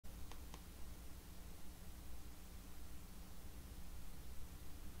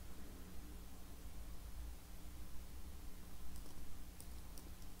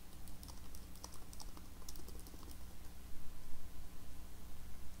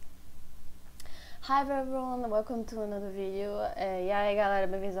Hi everyone, welcome to another video. E aí galera,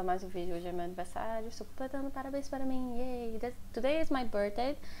 bem-vindos a mais um vídeo. Hoje é meu aniversário, estou completando, parabéns para mim, yay! Today is my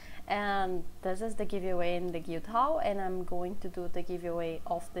birthday and this is the giveaway in the guild hall and I'm going to do the giveaway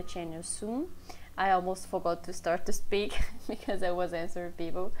of the channel soon. I almost forgot to start to speak because I was answering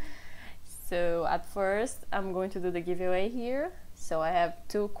people. So at first I'm going to do the giveaway here. So I have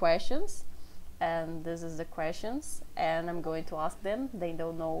two questions and this is the questions and I'm going to ask them. They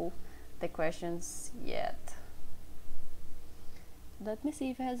don't know the questions yet. Let me see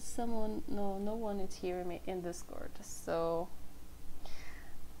if has someone. No one is hearing me in Discord. So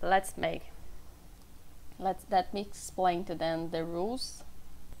let me explain to them the rules.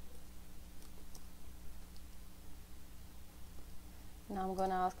 Now I'm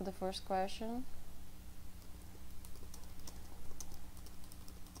gonna ask the first question.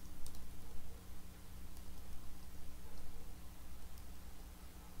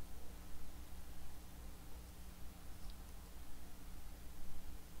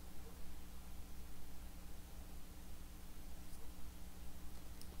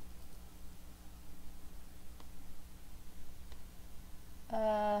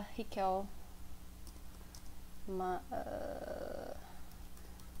 Hikel.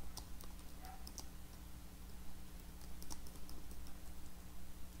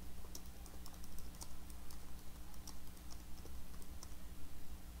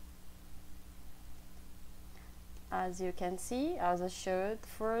 As you can see, as I showed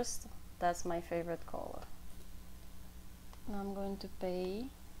first, that's my favorite color. Now I'm going to pay.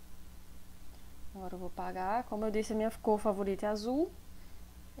 Agora eu vou pagar. Como eu disse, a minha cor favorita é azul.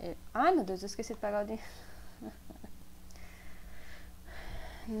 Ai meu Deus, eu esqueci de pagar o dinheiro.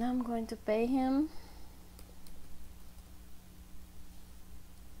 Now I'm going to pay him.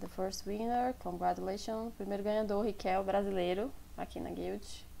 The first winner, congratulations. Primeiro ganhador, Riquel, brasileiro, aqui na guild.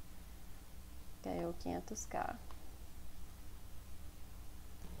 Ganhou 500k.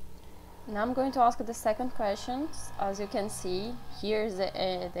 Now I'm going to ask the second question. As you can see, here's the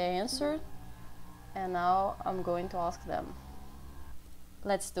answer. And now I'm going to ask them.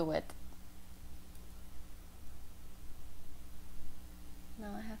 Let's do it.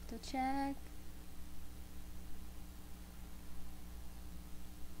 Now I have to check.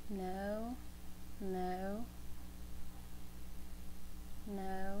 No, no,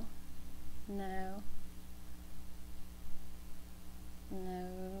 no, no,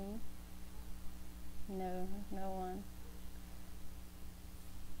 no, no, no one.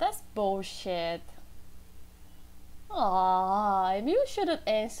 That's bullshit. Ah, maybe you shouldn't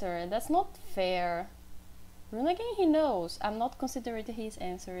answer. That's not fair. Runagame, he knows. I'm not considering his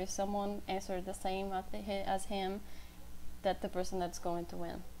answer. If someone answered the same as him, that's the person that's going to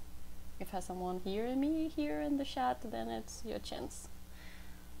win. If has someone hearing me here in the chat, then it's your chance.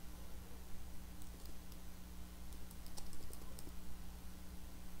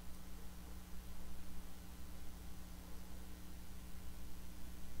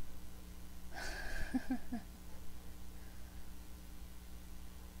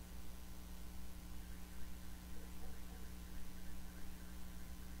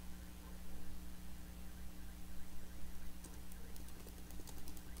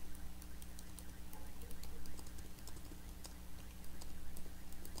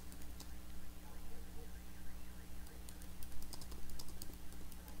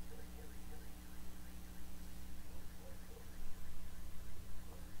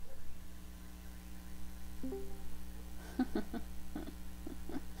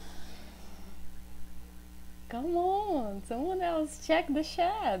 Come on, someone else check the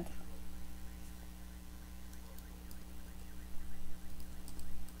chat.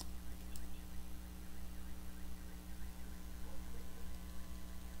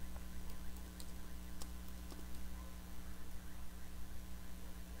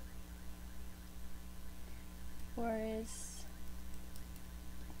 Where is...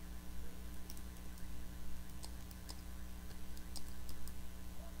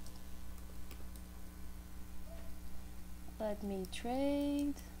 Let me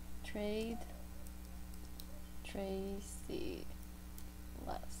trade, Tracy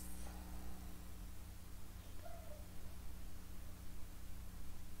less.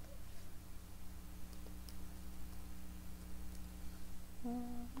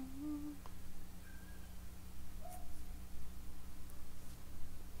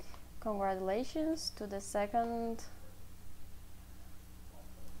 Congratulations to the second.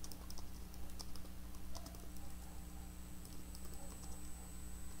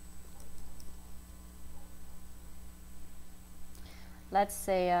 Let's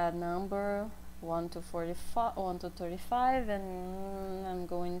say a number 1 to 35, and I'm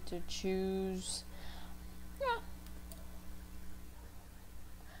going to choose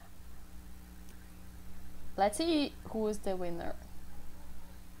Let's see who's the winner.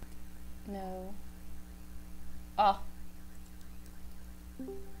 No. Ah.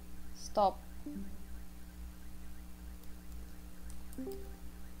 Stop.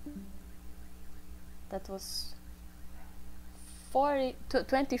 That was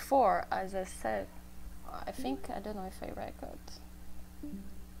 24, as I said. I think, I don't know if I record.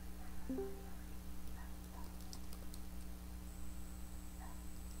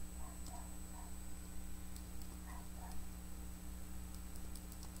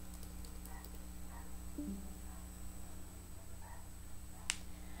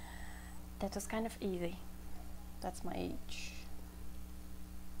 That was kind of easy. That's my age.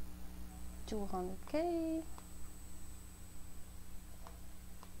 200k.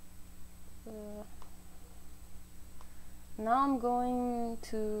 Now I'm going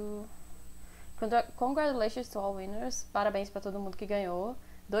to... Congratulations to all winners. Parabéns para todo mundo que ganhou.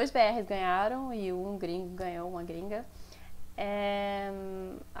 2 BRs ganharam e um gringo ganhou, uma gringa.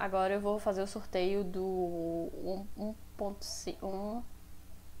 Agora eu vou fazer o sorteio do 1.5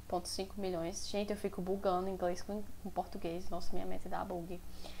 milhões. Gente, eu fico bugando inglês com português. Nossa, minha mente dá bug.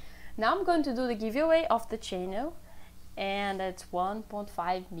 Now I'm going to do the giveaway of the channel. And that's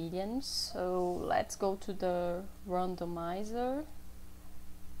 1.5 million. So let's go to the randomizer.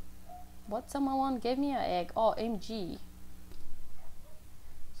 What? Someone gave me an egg. Oh, MG.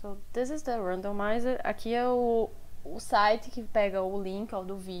 So this is the randomizer. Aqui é o site que pega o link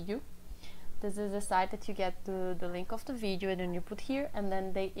do vídeo. This is the site that you get the link of the video, and then you put here, and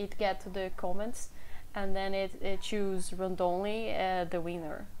then it gets the comments, and then it choose randomly the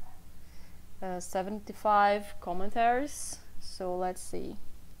winner. 75 commentaries, so let's see.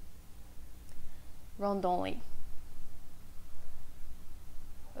 Randomly.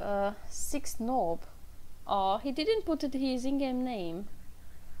 6 Knob. Oh, he didn't put his in-game name.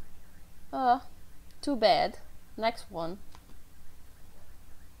 Too bad. Next one.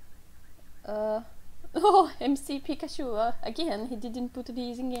 Oh, MC Pikachu. Again, he didn't put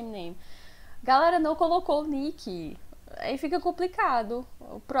his in-game name. Galera, não colocou o nick. Aí fica complicado.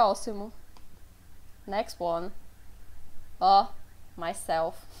 O próximo. Next one. Oh,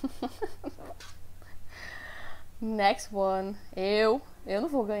 myself. Next one. Eu não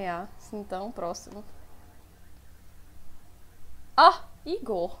vou ganhar. Então, próximo. Ah,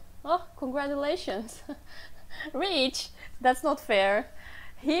 Igor. Oh, congratulations. Rich. That's not fair.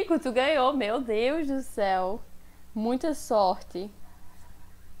 Rico, tu ganhou. Meu Deus do céu. Muita sorte.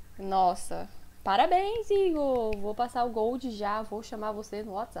 Nossa. Parabéns, Igor. Vou passar o gold já. Vou chamar você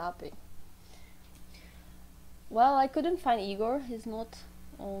no WhatsApp. Well, I couldn't find Igor. He's not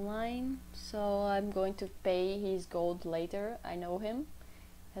online. So I'm going to pay his gold later. I know him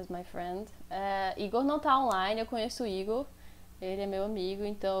as my friend. Igor não tá online. Eu conheço o Igor. Ele é meu amigo,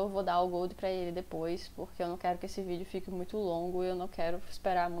 então eu vou dar o gold pra ele depois, porque eu não quero que esse vídeo fique muito longo e eu não quero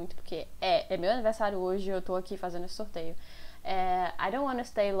esperar muito, porque é meu aniversário hoje e eu tô aqui fazendo esse sorteio. I don't want to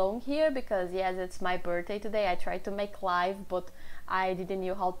stay long here, because yes, it's my birthday today. I tried to make live, but I didn't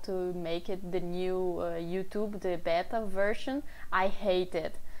know how to make it the new YouTube, the beta version. I hate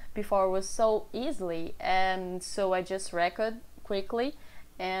it. Before it was so easily, and so I just record quickly.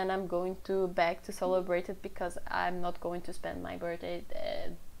 And I'm going back to celebrate it, because I'm not going to spend my birthday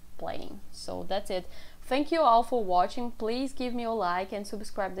playing. So that's it. Thank you all for watching. Please give me a like and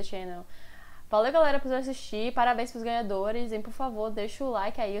subscribe the channel. Valeu, galera, por assistir. Parabéns pros ganhadores. E por favor, deixa o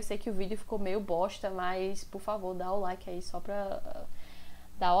like aí. Eu sei que o vídeo ficou meio bosta, mas por favor, dá o like aí só pra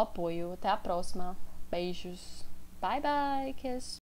dar o apoio. Até a próxima. Beijos. Bye, bye. Kiss.